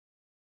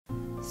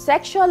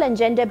Sexual and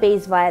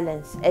gender-based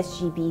violence,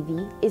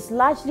 SGBV, is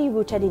largely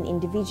rooted in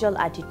individual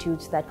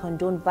attitudes that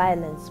condone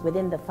violence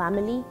within the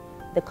family,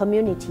 the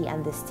community,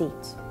 and the state.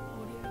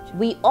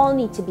 We all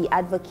need to be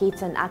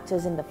advocates and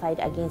actors in the fight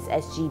against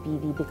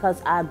SGBV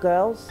because our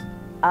girls,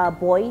 our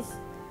boys,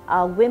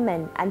 our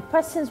women, and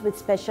persons with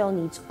special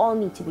needs all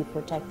need to be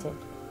protected.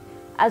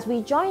 As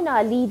we join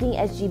our leading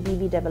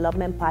SGBV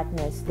development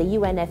partners, the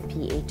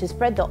UNFPA, to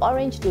spread the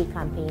Orange Day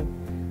campaign,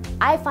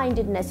 I find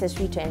it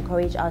necessary to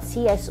encourage our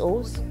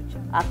CSOs,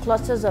 our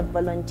clusters of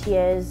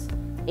volunteers,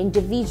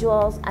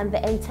 individuals, and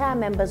the entire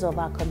members of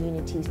our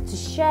communities to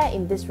share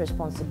in this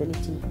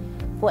responsibility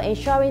for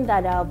ensuring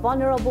that our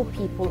vulnerable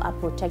people are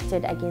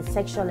protected against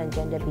sexual and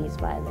gender-based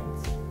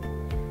violence.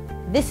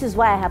 This is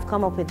why I have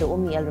come up with the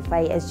Ummi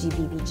Elrufai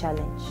SGBV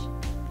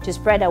Challenge, to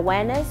spread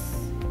awareness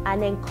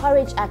and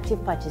encourage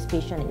active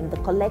participation in the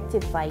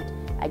collective fight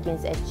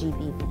against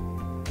SGBV.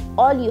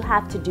 All you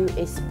have to do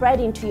is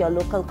spread into your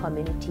local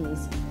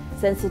communities,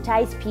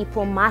 sensitize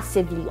people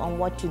massively on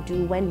what to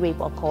do when rape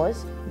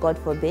occurs, God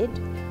forbid,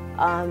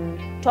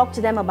 talk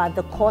to them about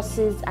the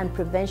causes and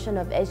prevention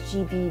of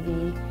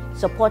SGBV,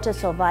 support a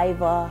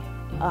survivor,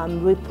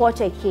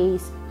 report a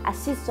case,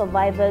 assist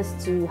survivors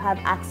to have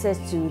access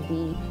to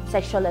the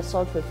sexual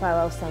assault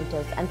referral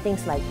centers and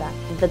things like that.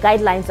 The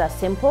guidelines are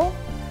simple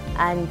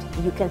and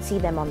you can see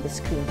them on the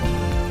screen.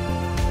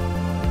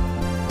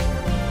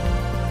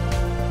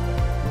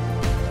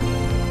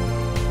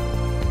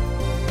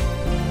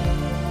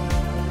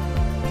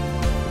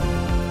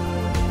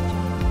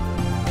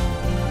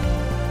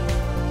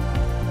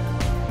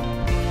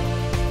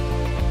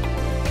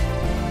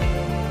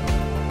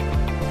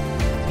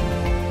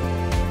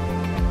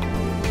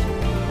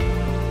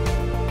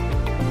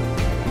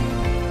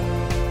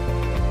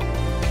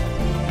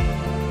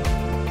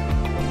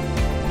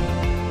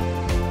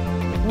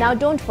 Now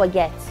don't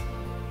forget,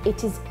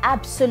 it is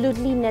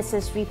absolutely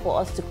necessary for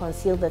us to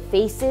conceal the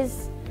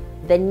faces,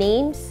 the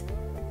names,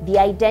 the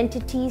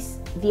identities,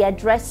 the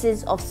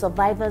addresses of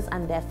survivors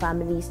and their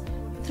families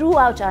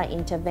throughout our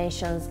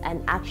interventions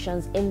and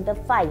actions in the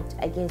fight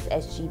against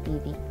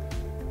SGBV.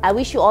 I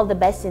wish you all the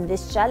best in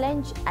this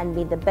challenge and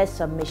may the best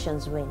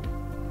submissions win.